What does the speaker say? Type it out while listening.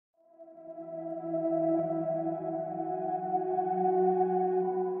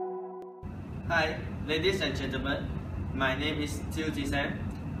Hi, ladies and gentlemen. My name is Tiw Tee Sam.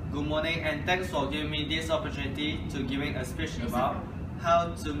 Good morning and thanks for giving me this opportunity to giving a speech about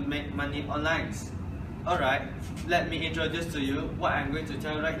how to make money online. Alright, let me introduce to you what I'm going to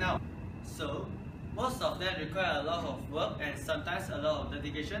tell you right now. So, most of them require a lot of work and sometimes a lot of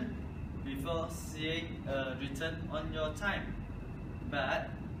dedication before seeing a return on your time. But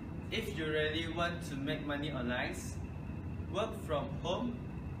if you really want to make money online, work from home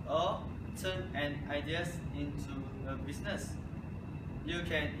or turn an ideas into a business. You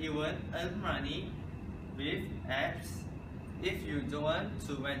can even earn money with apps if you don't want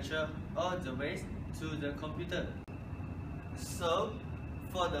to venture all the way to the computer. So,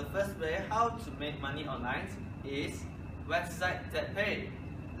 for the first way how to make money online is website that pay.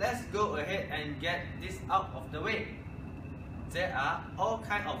 Let's go ahead and get this out of the way. There are all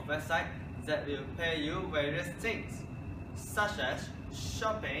kinds of websites that will pay you various things, such as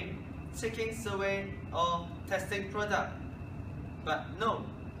shopping, taking survey, or testing product. But no,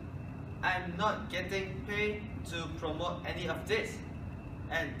 I'm not getting paid to promote any of this,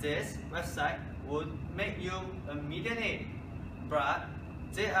 and this website would make you a millionaire. But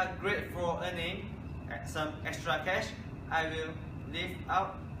they are great for earning some extra cash. I will leave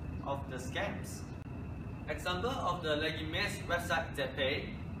out of the scams. Example of the legitimate website that pay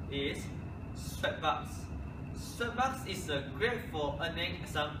is Sweatbox. Sweatbox is great for earning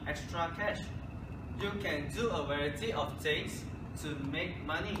some extra cash. You can do a variety of things to make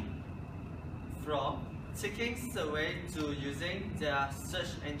money, from taking survey to using their search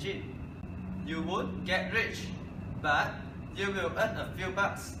engine. You won't get rich, but you will earn a few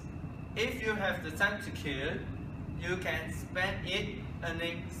bucks. If you have the time to kill, you can spend it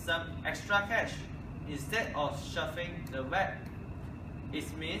earning some extra cash instead of surfing the web.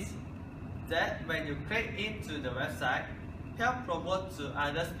 It means that when you click into the website, help promote to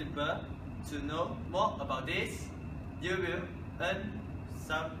other people to know more about this, you will earn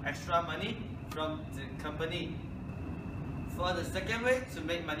some extra money from the company. For the second way to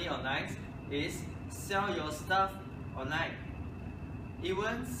make money online is sell your stuff online.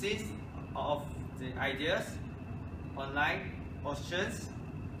 Even since of the ideas, online auctions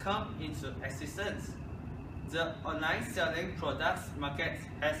come into existence. The online selling products market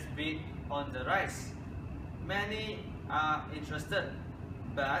has been on the rise. Many are interested,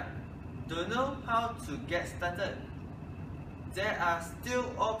 but don't know how to get started. There are still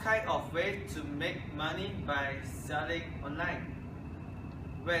all kinds of ways to make money by selling online.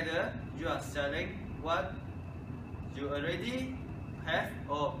 Whether you are selling what you already have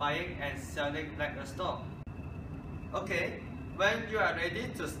or buying and selling like a store. Okay, when you are ready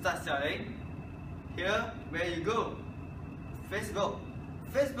to start selling, here where you go. Facebook.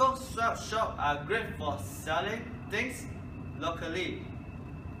 Facebook shops are great for selling things locally.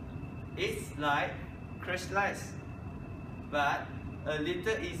 It's like Craigslist, but a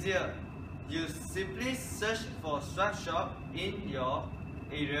little easier. You simply search for swap shop in your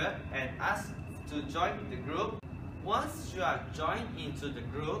area and ask to join the group. Once you are joined into the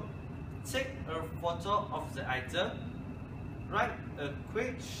group, take a photo of the item, write a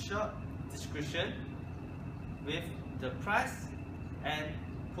quick short description with the price and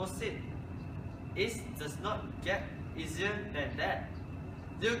proceed. It does not get easier than that.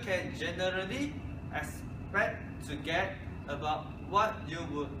 You can generally expect to get about what you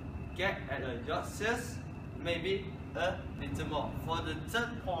would get at a yard sales, maybe a little more. For the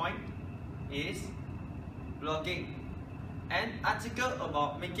third point is blogging. An article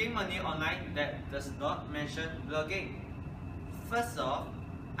about making money online that does not mention blogging. First off,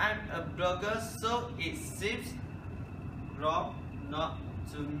 I'm a blogger, so it seems wrong not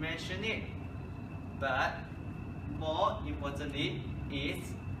to mention it. But more importantly, it's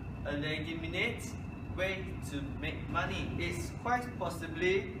a legitimate way to make money. It's quite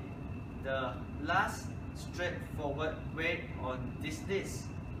possibly the last straightforward way on this list,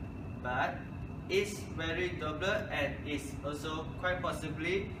 but it's very double and it's also quite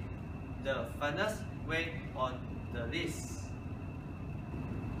possibly the funnest way on the list.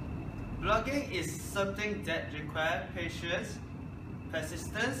 Blogging is something that requires patience,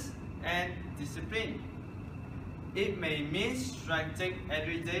 persistence, and discipline. It may mean writing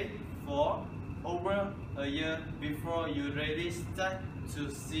every day for over a year before you really start to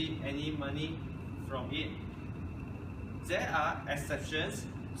see any money from it. There are exceptions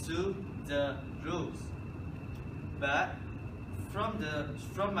to the rules, but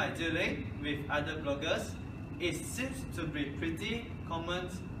from my dealing with other bloggers, it seems to be pretty common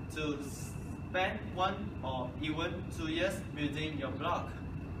to spend 1 or even 2 years building your blog,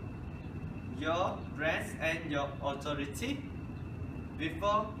 your brand and your authority.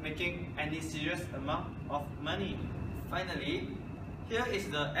 before making any serious amount of money. Finally, here is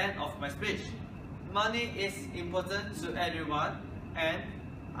the end of my speech. Money is important to everyone, and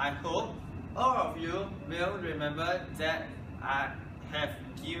I hope all of you will remember that I have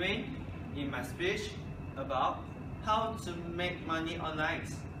given in my speech about how to make money online.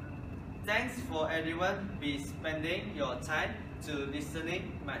 Thanks for everyone be spending your time to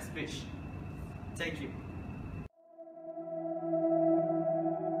listening my speech. Thank you.